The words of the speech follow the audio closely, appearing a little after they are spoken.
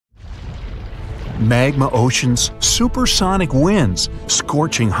Magma oceans, supersonic winds,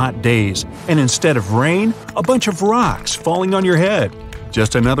 scorching hot days, and instead of rain, a bunch of rocks falling on your head.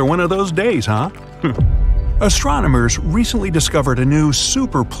 Just another one of those days, huh? Astronomers recently discovered a new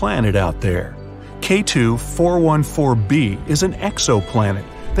superplanet out there. K2 414b is an exoplanet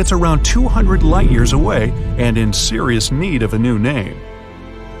that's around 200 light-years away and in serious need of a new name.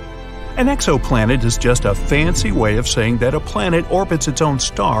 An exoplanet is just a fancy way of saying that a planet orbits its own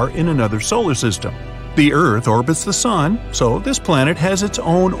star in another solar system. The Earth orbits the Sun, so this planet has its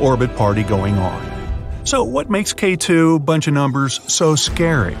own orbit party going on. So what makes K2, bunch of numbers, so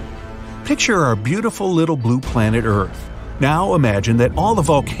scary? Picture our beautiful little blue planet Earth. Now imagine that all the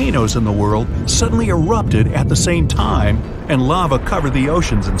volcanoes in the world suddenly erupted at the same time and lava covered the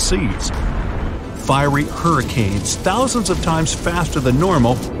oceans and seas. Fiery hurricanes, thousands of times faster than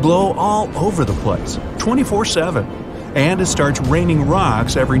normal, blow all over the place, 24/7. And it starts raining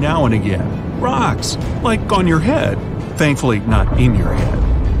rocks every now and again. Rocks, like on your head. Thankfully, not in your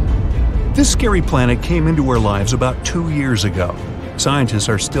head. This scary planet came into our lives about 2 years ago. Scientists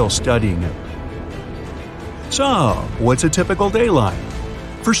are still studying it. So, what's a typical day like?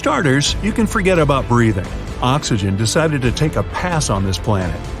 For starters, you can forget about breathing. Oxygen decided to take a pass on this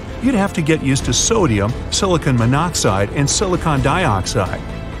planet. You'd have to get used to sodium, silicon monoxide, and silicon dioxide,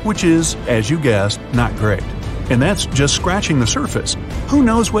 which is, as you guessed, not great. And that's just scratching the surface. Who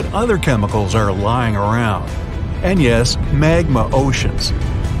knows what other chemicals are lying around? And yes, magma oceans.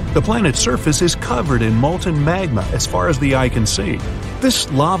 The planet's surface is covered in molten magma as far as the eye can see. This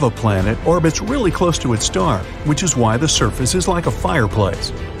lava planet orbits really close to its star, which is why the surface is like a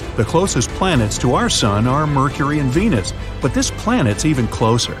fireplace. The closest planets to our Sun are Mercury and Venus, but this planet's even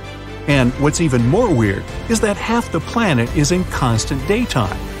closer. And what's even more weird is that half the planet is in constant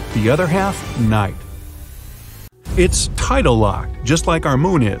daytime, the other half night. It's tidal locked, just like our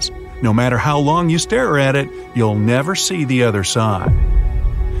moon is. No matter how long you stare at it, you'll never see the other side.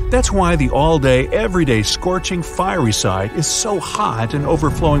 That's why the all-day, everyday scorching fiery side is so hot and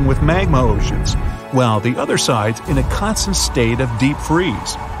overflowing with magma oceans, while the other side's in a constant state of deep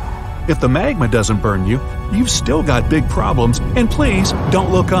freeze. If the magma doesn't burn you, you've still got big problems, and please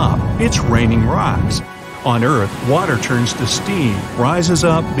don't look up, it's raining rocks. On Earth, water turns to steam, rises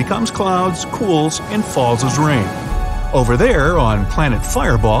up, becomes clouds, cools, and falls as rain. Over there, on planet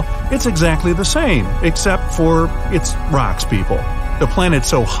Fireball, it's exactly the same, except for it's rocks, people. The planet's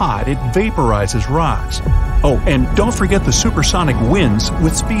so hot, it vaporizes rocks. Oh, and don't forget the supersonic winds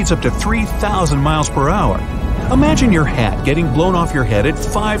with speeds up to 3,000 miles per hour. Imagine your hat getting blown off your head at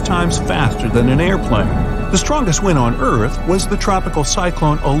 5 times faster than an airplane. The strongest wind on Earth was the tropical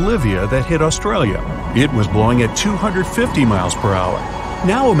cyclone Olivia that hit Australia. It was blowing at 250 miles per hour.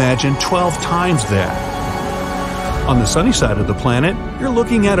 Now imagine 12 times that. On the sunny side of the planet, you're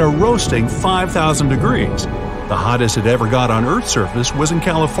looking at a roasting 5,000 degrees. The hottest it ever got on Earth's surface was in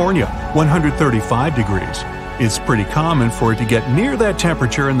California, 135 degrees. It's pretty common for it to get near that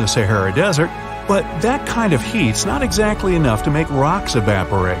temperature in the Sahara Desert, but that kind of heat's not exactly enough to make rocks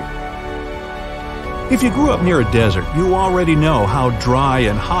evaporate. If you grew up near a desert, you already know how dry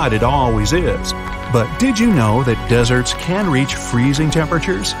and hot it always is. But did you know that deserts can reach freezing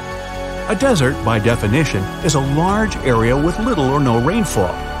temperatures? A desert, by definition, is a large area with little or no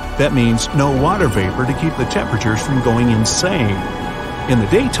rainfall. That means no water vapor to keep the temperatures from going insane. In the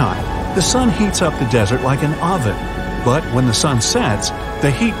daytime, the sun heats up the desert like an oven. But when the sun sets,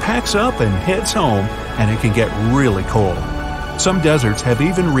 the heat packs up and heads home, and it can get really cold. Some deserts have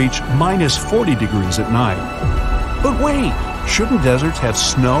even reached minus 40 degrees at night. But wait, shouldn't deserts have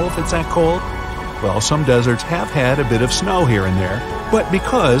snow if it's that cold? Well, some deserts have had a bit of snow here and there, but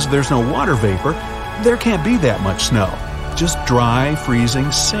because there's no water vapor, there can't be that much snow. Just dry,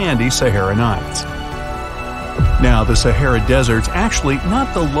 freezing, sandy Sahara nights. Now, the Sahara Desert's actually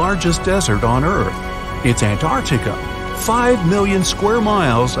not the largest desert on Earth. It's Antarctica. 5 million square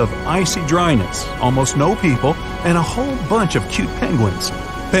miles of icy dryness, almost no people, and a whole bunch of cute penguins.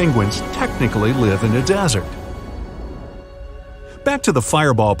 Penguins technically live in a desert. Back to the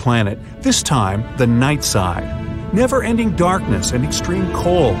Fireball planet, this time the night side. Never-ending darkness and extreme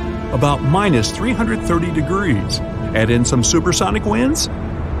cold, about minus 330 degrees. Add in some supersonic winds?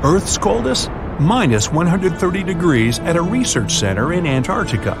 Earth's coldest? Minus 130 degrees at a research center in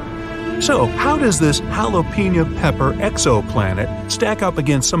Antarctica. So, how does this jalapeno pepper exoplanet stack up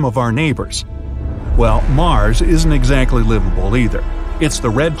against some of our neighbors? Well, Mars isn't exactly livable either. It's the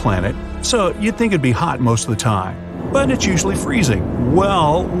red planet, so you'd think it'd be hot most of the time. But it's usually freezing,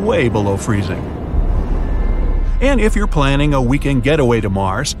 well, way below freezing. And if you're planning a weekend getaway to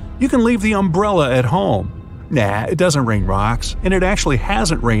Mars, you can leave the umbrella at home. Nah, it doesn't rain rocks, and it actually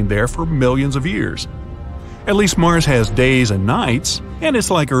hasn't rained there for millions of years. At least Mars has days and nights, and it's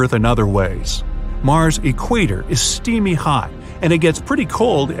like Earth in other ways. Mars' equator is steamy hot, and it gets pretty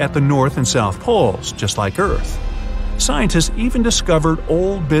cold at the north and south poles, just like Earth. Scientists even discovered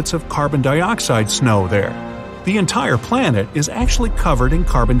old bits of carbon dioxide snow there. The entire planet is actually covered in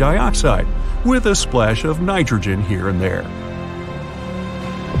carbon dioxide, with a splash of nitrogen here and there.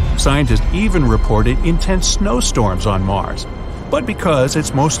 Scientists even reported intense snowstorms on Mars. But because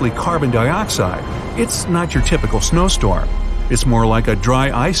it's mostly carbon dioxide, it's not your typical snowstorm. It's more like a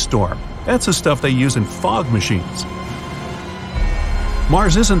dry ice storm. That's the stuff they use in fog machines.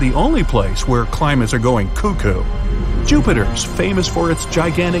 Mars isn't the only place where climates are going cuckoo. Jupiter's famous for its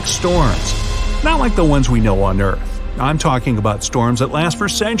gigantic storms. Not like the ones we know on Earth. I'm talking about storms that last for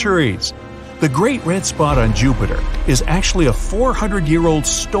centuries. The Great Red Spot on Jupiter is actually a 400-year-old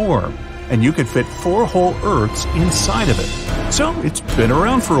storm, and you could fit 4 whole Earths inside of it. So it's been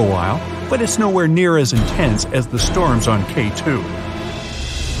around for a while, but it's nowhere near as intense as the storms on K2.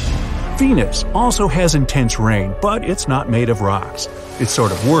 Venus also has intense rain, but it's not made of rocks. It's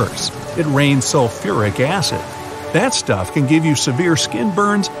sort of worse. It rains sulfuric acid. That stuff can give you severe skin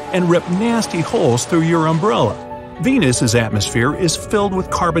burns and rip nasty holes through your umbrella. Venus's atmosphere is filled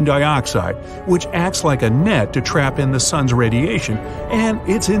with carbon dioxide, which acts like a net to trap in the sun's radiation, and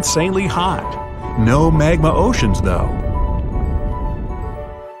it's insanely hot. No magma oceans, though.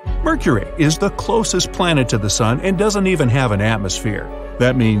 Mercury is the closest planet to the sun and doesn't even have an atmosphere.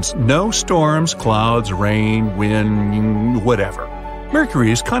 That means no storms, clouds, rain, wind, whatever.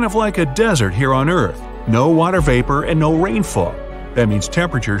 Mercury is kind of like a desert here on Earth. No water vapor and no rainfall. That means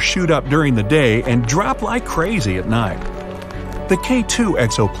temperatures shoot up during the day and drop like crazy at night. The K2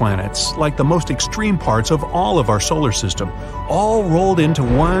 exoplanets, like the most extreme parts of all of our solar system, all rolled into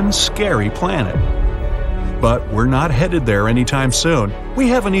one scary planet. But we're not headed there anytime soon. We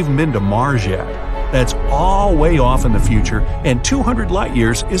haven't even been to Mars yet. That's all way off in the future, and 200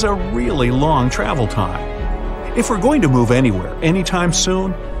 light-years is a really long travel time. If we're going to move anywhere anytime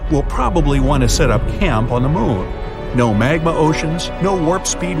soon, we'll probably want to set up camp on the Moon. No magma oceans, no warp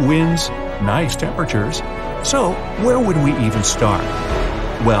speed winds, nice temperatures. So, where would we even start?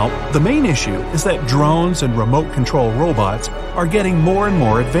 Well, the main issue is that drones and remote control robots are getting more and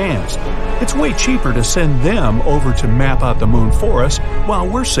more advanced. It's way cheaper to send them over to map out the Moon for us while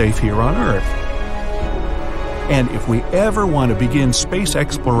we're safe here on Earth. And if we ever want to begin space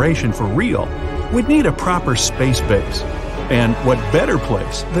exploration for real, we'd need a proper space base. And what better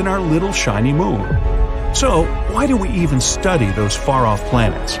place than our little shiny moon? So, why do we even study those far-off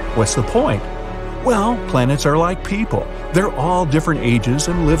planets? What's the point? Well, planets are like people. They're all different ages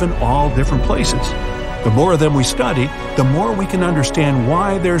and live in all different places. The more of them we study, the more we can understand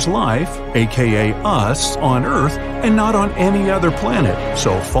why there's life, aka us, on Earth and not on any other planet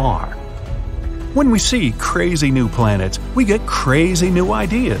so far. When we see crazy new planets, we get crazy new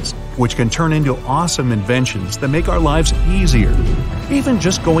ideas, which can turn into awesome inventions that make our lives easier. Even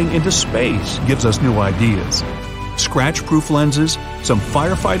just going into space gives us new ideas. Scratch-proof lenses, some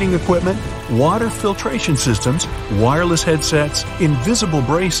firefighting equipment, water filtration systems, wireless headsets, invisible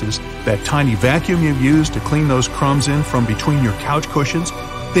braces, that tiny vacuum you use to clean those crumbs in from between your couch cushions,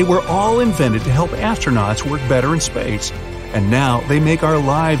 they were all invented to help astronauts work better in space. And now they make our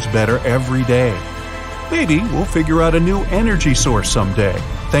lives better every day. Maybe we'll figure out a new energy source someday,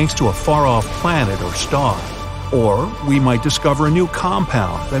 thanks to a far-off planet or star. Or we might discover a new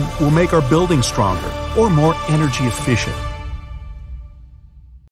compound that will make our buildings stronger or more energy efficient.